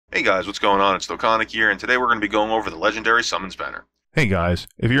Hey guys, what's going on? It's Dokkan here, and today we're going to be going over the Legendary Summons banner. Hey guys,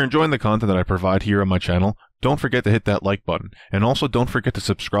 if you're enjoying the content that I provide here on my channel, don't forget to hit that like button, and also don't forget to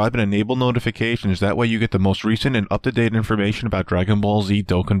subscribe and enable notifications, that way you get the most recent and up-to-date information about Dragon Ball Z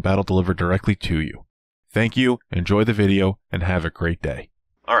Dokkan Battle delivered directly to you. Thank you, enjoy the video, and have a great day.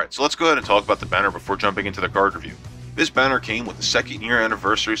 Alright, so let's go ahead and talk about the banner before jumping into the card review. This banner came with the second year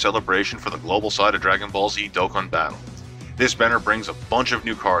anniversary celebration for the global side of Dragon Ball Z Dokkan Battle. This banner brings a bunch of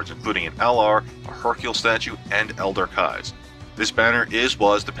new cards, including an LR, a Hercule statue, and Elder Kais. This banner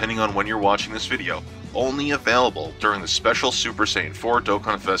was, depending on when you're watching this video, only available during the special Super Saiyan 4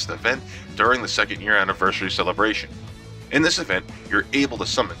 Dokkan Fest event during the second year anniversary celebration. In this event, you're able to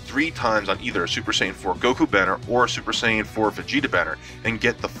summon 3 times on either a Super Saiyan 4 Goku banner or a Super Saiyan 4 Vegeta banner and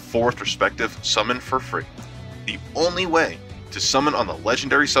get the 4th respective summon for free. The only way to summon on the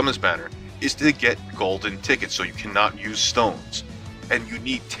Legendary Summons banner is to get golden tickets, so you cannot use stones. And you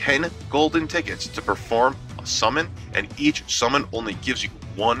need 10 golden tickets to perform a summon, and each summon only gives you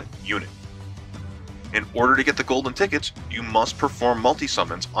 1 unit. In order to get the golden tickets, you must perform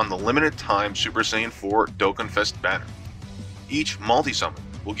multi-summons on the limited time Super Saiyan 4 Dokkan Fest banner. Each multi-summon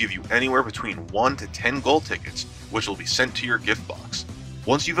will give you anywhere between 1 to 10 gold tickets, which will be sent to your gift box.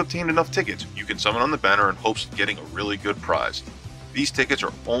 Once you've obtained enough tickets, you can summon on the banner in hopes of getting a really good prize. These tickets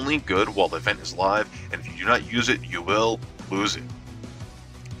are only good while the event is live, and if you do not use it, you will lose it.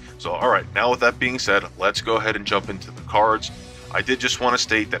 So alright, now with that being said, let's go ahead and jump into the cards. I did just want to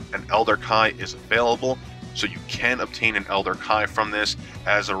state that an Elder Kai is available, so you can obtain an Elder Kai from this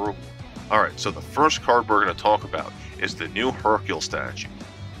as a reward. Alright, so the first card we're going to talk about is the new Hercule statue.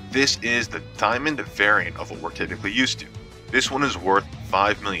 This is the diamond variant of what we're typically used to. This one is worth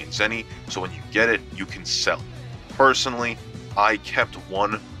 5 million Zeni, so when you get it, you can sell it. Personally, I kept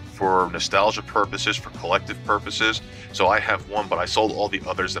one for nostalgia purposes, for collective purposes, so I have one, but I sold all the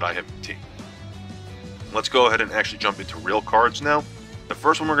others that I have obtained. Let's go ahead and actually jump into real cards now. The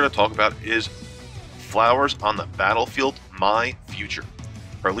first one we're going to talk about is Flowers on the Battlefield Mai Future.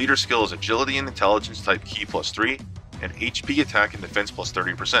 Her leader skill is Agility and Intelligence type Ki +3, and HP attack and defense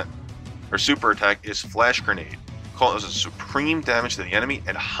 +30%. Her super attack is Flash Grenade, causes supreme damage to the enemy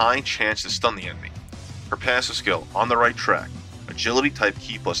and high chance to stun the enemy. Her passive skill, On the Right Track, Agility type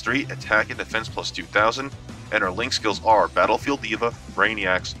Ki +3, attack and defense +2000, and her link skills are Battlefield Diva,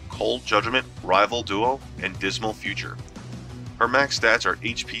 Brainiacs, Cold Judgment, Rival Duo, and Dismal Future. Her max stats are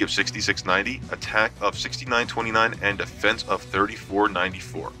HP of 6690, attack of 6929, and defense of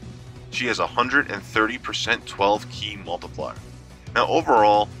 3494. She has a 130% 12 key multiplier. Now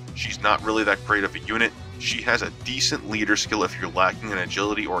overall, she's not really that great of a unit. She has a decent leader skill if you're lacking an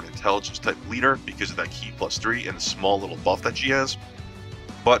agility or an intelligence type leader because of that Ki +3 and the small little buff that she has.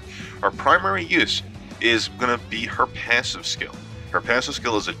 But her primary use is going to be her passive skill. Her passive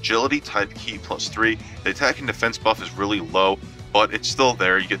skill is agility type Ki +3. The attack and defense buff is really low, but it's still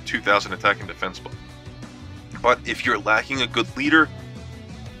there. You get 2000 attack and defense buff. But if you're lacking a good leader,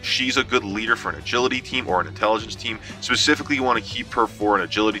 she's a good leader for an agility team or an intelligence team. Specifically, you want to keep her for an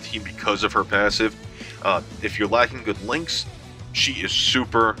agility team because of her passive. If you're lacking good links, she is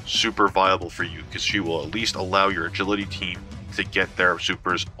super viable for you because she will at least allow your agility team to get their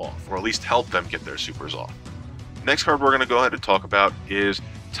supers off, or at least help them get their supers off. Next card we're going to go ahead and talk about is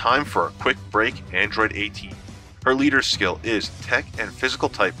Time for a Quick Break Android 18. Her leader's skill is Tech and Physical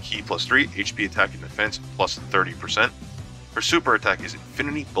type Ki +3, HP attack and defense +30%. Her super attack is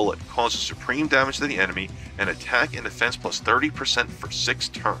Infinity Bullet, causes supreme damage to the enemy, and attack and defense +30% for 6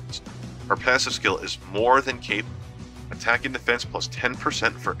 turns. Her passive skill is More Than Capable, attack and defense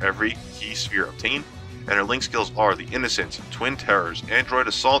 +10% for every key sphere obtained, and her link skills are the Innocence, Twin Terrors, Android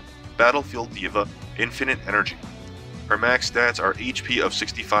Assault, Battlefield Diva, Infinite Energy. Her max stats are HP of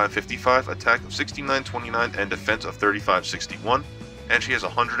 6555, attack of 6929, and defense of 3561, and she has a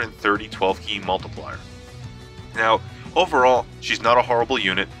 130 12 key multiplier. Now, overall, she's not a horrible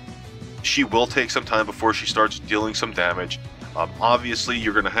unit. She will take some time before she starts dealing some damage. Obviously,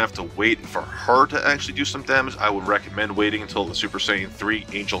 you're going to have to wait for her to actually do some damage. I would recommend waiting until the Super Saiyan 3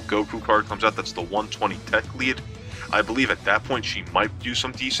 Angel Goku card comes out. That's the 120 tech lead. I believe at that point she might do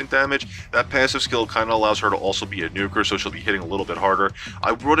some decent damage. That passive skill kind of allows her to also be a nuker, so she'll be hitting a little bit harder.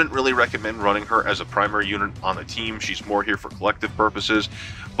 I wouldn't really recommend running her as a primary unit on the team. She's more here for collective purposes,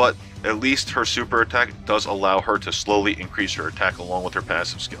 but at least her super attack does allow her to slowly increase her attack along with her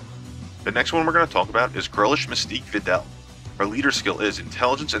passive skill. The next one we're going to talk about is Girlish Mystique Videl. Her leader skill is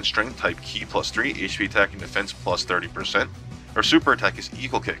Intelligence and Strength type Ki +3, HP attack and defense +30%. Her super attack is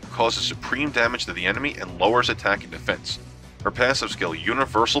Eagle Kick, causes supreme damage to the enemy and lowers attack and defense. Her passive skill,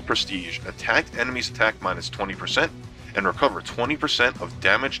 Universal Prestige, attacked enemies attack -20%, and recover 20% of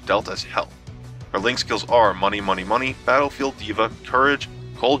damage dealt as health. Her link skills are Money Money Money, Battlefield Diva, Courage,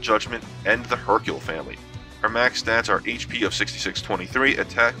 Cold Judgment, and the Hercule family. Her max stats are HP of 6623,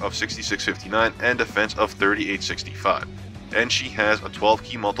 attack of 6659, and defense of 3865. And she has a 12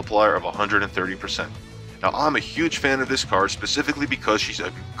 key multiplier of 130%. Now I'm a huge fan of this card specifically because she's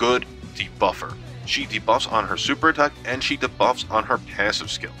a good debuffer. She debuffs on her super attack and she debuffs on her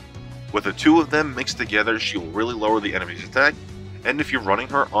passive skill. With the two of them mixed together, she will really lower the enemy's attack, and if you're running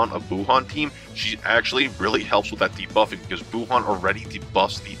her on a Gohan team, she actually really helps with that debuffing because Gohan already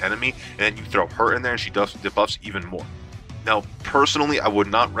debuffs the enemy, and then you throw her in there and she does debuffs even more. Now, personally, I would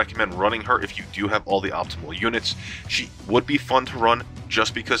not recommend running her if you do have all the optimal units. She would be fun to run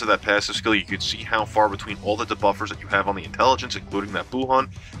just because of that passive skill. You can see how far between all the debuffers that you have on the intelligence, including that Gohan,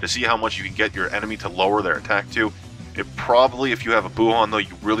 to see how much you can get your enemy to lower their attack to. It probably, if you have a Gohan though,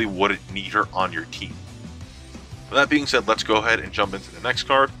 you really wouldn't need her on your team. With that being said, let's go ahead and jump into the next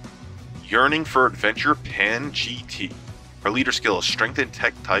card. Yearning for Adventure Pan GT. Her leader skill is Strength and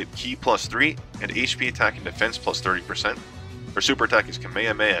Tech type, Ki +3, and HP attack and defense +30%. Her super attack is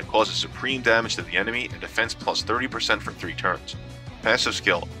Kamehameha, causes supreme damage to the enemy and defense +30% for 3 turns. Passive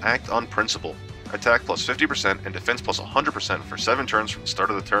skill, Act on Principle, attack +50% and defense +100% for 7 turns from the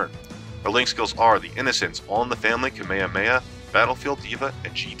start of the turn. Her link skills are the Innocence, All in the Family, Kamehameha, Battlefield Diva,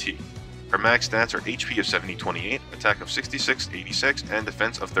 and GT. Her max stats are HP of 7028, attack of 6686, and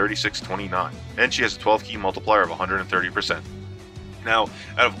defense of 3629. And she has a 12 key multiplier of 130%. Now,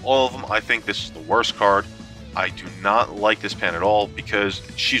 out of all of them, I think this is the worst card. I do not like this pan at all because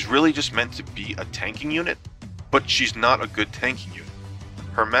she's really just meant to be a tanking unit, but she's not a good tanking unit.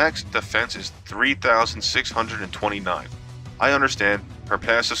 Her max defense is 3629. I understand her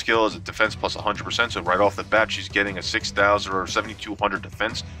passive skill is a defense plus 100%, so right off the bat she's getting a 6000 or 7200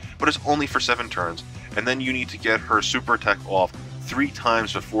 defense, but it's only for 7 turns, and then you need to get her super attack off 3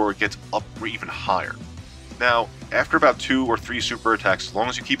 times before it gets up or even higher. Now, after about 2 or 3 super attacks, as long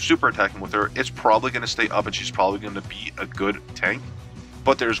as you keep super attacking with her, it's probably going to stay up and she's probably going to be a good tank.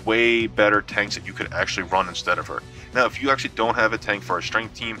 But there's way better tanks that you could actually run instead of her. Now, if you actually don't have a tank for a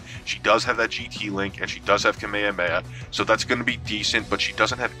strength team, she does have that GT link and she does have Kamehameha, so that's going to be decent, but she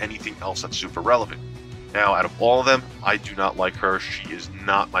doesn't have anything else that's super relevant. Now, out of all of them, I do not like her. She is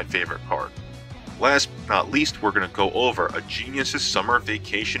not my favorite card. Last but not least, we're going to go over A Genius's Summer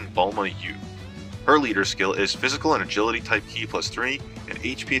Vacation Bulma U. Her leader skill is Physical and Agility type Ki +3 and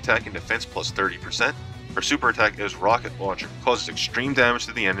HP attack and defense +30%. Her super attack is Rocket Launcher, causes extreme damage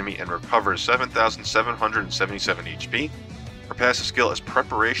to the enemy and recovers 7777 HP. Her passive skill is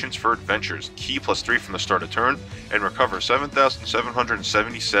Preparations for Adventures, Ki +3 from the start of turn, and recovers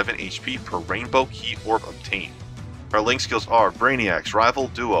 7777 HP per Rainbow Key Orb obtained. Her link skills are Brainiacs, Rival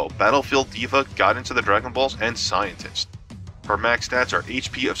Duo, Battlefield Diva, Guidance of the Dragon Balls, and Scientist. Her max stats are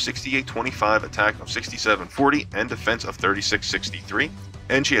HP of 6825, attack of 6740, and defense of 3663.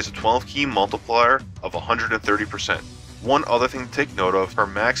 And she has a 12 key multiplier of 130%. One other thing to take note of, her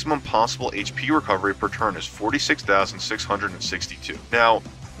maximum possible HP recovery per turn is 46,662. Now,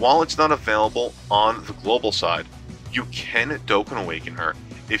 while it's not available on the global side, you can Dokkan Awaken her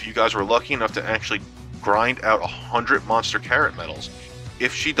if you guys were lucky enough to actually grind out 100 monster carrot medals.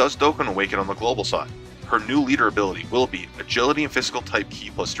 If she does Dokkan Awaken on the global side, her new leader ability will be Agility and Physical type Ki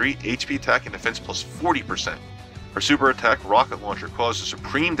 +3, HP attack and defense +40%. Her super attack, Rocket Launcher, causes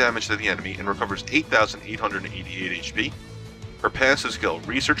supreme damage to the enemy and recovers 8,888 HP. Her passive skill,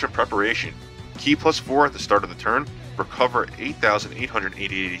 Research and Preparation, Ki +4 at the start of the turn, recover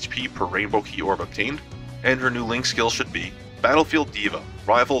 8,888 HP per Rainbow Key Orb obtained. And her new link skill should be Battlefield Diva,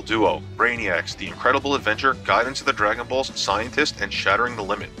 Rival Duo, Brainiacs, The Incredible Adventure, Guidance of the Dragon Balls, Scientist, and Shattering the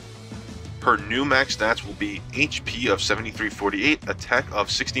Limit. Her new max stats will be HP of 7348, attack of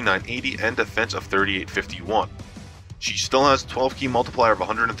 6980, and defense of 3851. She still has a 12 key multiplier of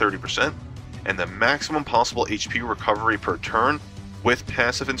 130%, and the maximum possible HP recovery per turn with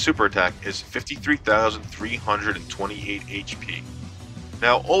passive and super attack is 53,328 HP.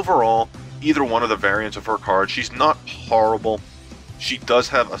 Now overall, either one of the variants of her card, she's not horrible. She does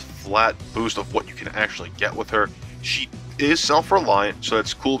have a flat boost of what you can actually get with her. She is self-reliant, so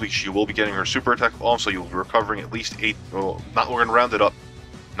that's cool because she will be getting her super attack off, so you'll be recovering at least we're going to round it up,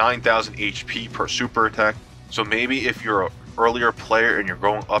 9,000 HP per super attack. So maybe if you're an earlier player and you're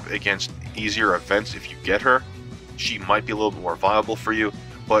going up against easier events, if you get her, she might be a little bit more viable for you,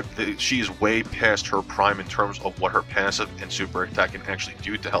 but she is way past her prime in terms of what her passive and super attack can actually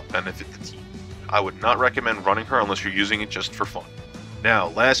do to help benefit the team. I would not recommend running her unless you're using it just for fun. Now,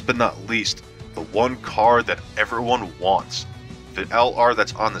 last but not least, the one card that everyone wants, the LR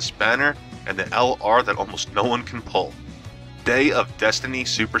that's on this banner, and the LR that almost no one can pull. Day of Destiny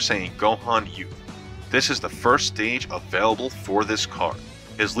Super Saiyan Gohan Youth. This is the first stage available for this card.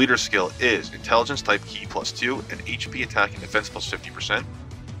 His leader skill is Intelligence type Ki +2 and HP attack and defense +50%.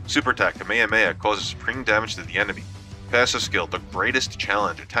 Super attack Kamehameha causes supreme damage to the enemy. Passive skill The Greatest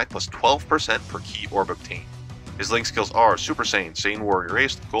Challenge, attack +12% per Ki orb obtained. His link skills are Super Saiyan, Saiyan Warrior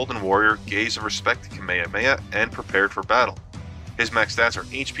Ace, Golden Warrior, Gaze of Respect, Kamehameha, and Prepared for Battle. His max stats are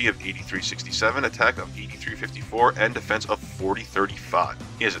HP of 8367, attack of 8354, and defense of 4035.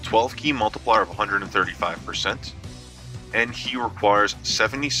 He has a 12 key multiplier of 135%, and he requires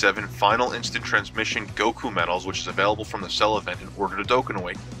 77 Final Instant Transmission Goku medals, which is available from the Cell event in order to Dokkan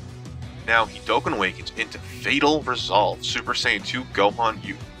Awaken. Now, he Dokkan Awakens into Fatal Resolve Super Saiyan 2 Gohan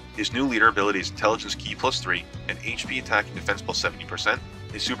Youth. His new leader ability is Intelligence Ki +3 and HP attack and defense +70%.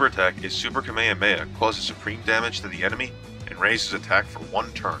 His super attack is Super Kamehameha, causes supreme damage to the enemy and raises attack for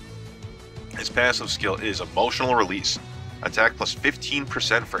 1 turn. His passive skill is Emotional Release, attack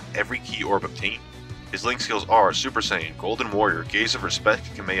 +15% for every Ki orb obtained. His link skills are Super Saiyan, Golden Warrior, Gaze of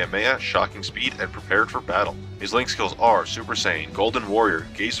Respect, Kamehameha, Shocking Speed, and Prepared for Battle. His link skills are Super Saiyan, Golden Warrior,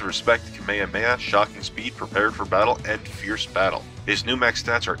 Gaze of Respect, Kamehameha, Shocking Speed, Prepared for Battle, and Fierce Battle. His new max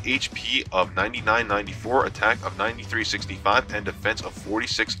stats are HP of 9994, attack of 9365, and defense of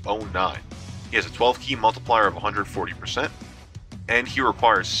 4609. He has a 12 key multiplier of 140%, and he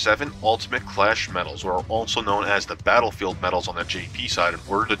requires 7 Ultimate Clash medals, or also known as the Battlefield medals on the JP side, in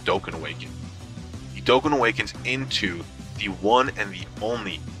order to Dokkan Awaken. He Dokkan Awakens into the one and the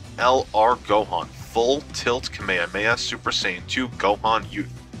only LR Gohan, Full Tilt Kamehameha Super Saiyan 2 Gohan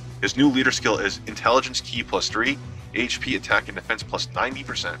Youth. His new leader skill is Intelligence Ki +3, HP attack and defense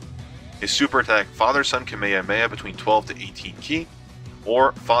 +90%. His super attack Father-Son Kamehameha between 12 to 18 Ki,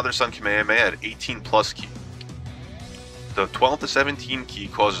 or Father-Son Kamehameha at 18 plus Ki. The 12 to 17 Ki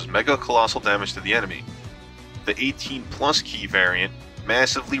causes Mega Colossal damage to the enemy. The 18 plus Ki variant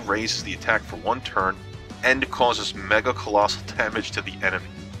massively raises the attack for 1 turn and causes Mega Colossal damage to the enemy.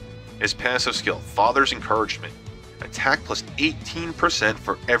 His passive skill, Father's Encouragement, attack +18%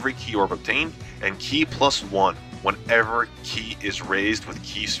 for every Ki orb obtained, and Ki +1 whenever Ki is raised with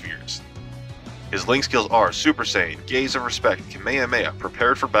Ki spheres. His link skills are Super Saiyan, Gaze of Respect, Kamehameha,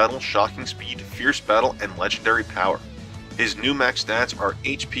 Prepared for Battle, Shocking Speed, Fierce Battle, and Legendary Power. His new max stats are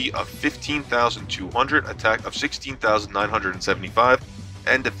HP of 15,200, attack of 16,975,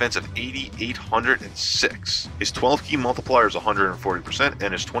 and defense of 8,806. His 12 key multiplier is 140%,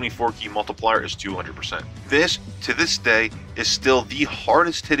 and his 24 key multiplier is 200%. This, to this day, is still the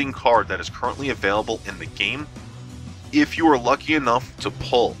hardest hitting card that is currently available in the game. If you are lucky enough to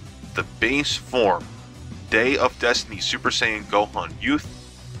pull the base form Day of Destiny Super Saiyan Gohan Youth,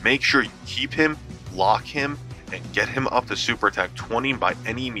 make sure you keep him, lock him, and get him up to super attack 20 by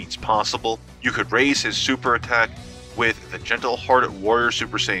any means possible. You could raise his super attack with the Gentle Hearted Warrior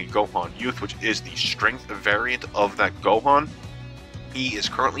Super Saiyan Gohan Youth, which is the strength variant of that Gohan. He is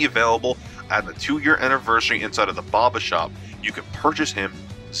currently available at the 2-year anniversary inside of the Baba shop. You can purchase him,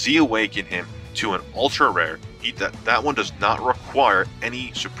 Z-Awaken him to an ultra rare. That one does not require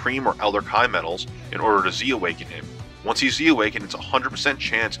any Supreme or Elder Kai medals in order to Z-Awaken him. Once he's Z-Awakened, it's a 100%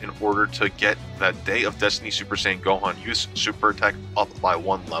 chance in order to get that Day of Destiny Super Saiyan Gohan Youth super attack up by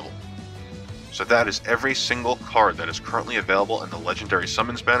 1 level. So that is every single card that is currently available in the Legendary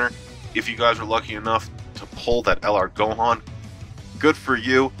Summons banner. If you guys are lucky enough to pull that LR Gohan, good for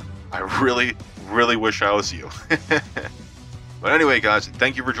you. I really wish I was you. But anyway guys,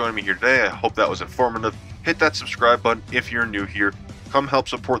 thank you for joining me here today. I hope that was informative. Hit that subscribe button if you're new here. Come help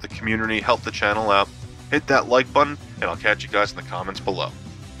support the community, help the channel out. Hit that like button, and I'll catch you guys in the comments below.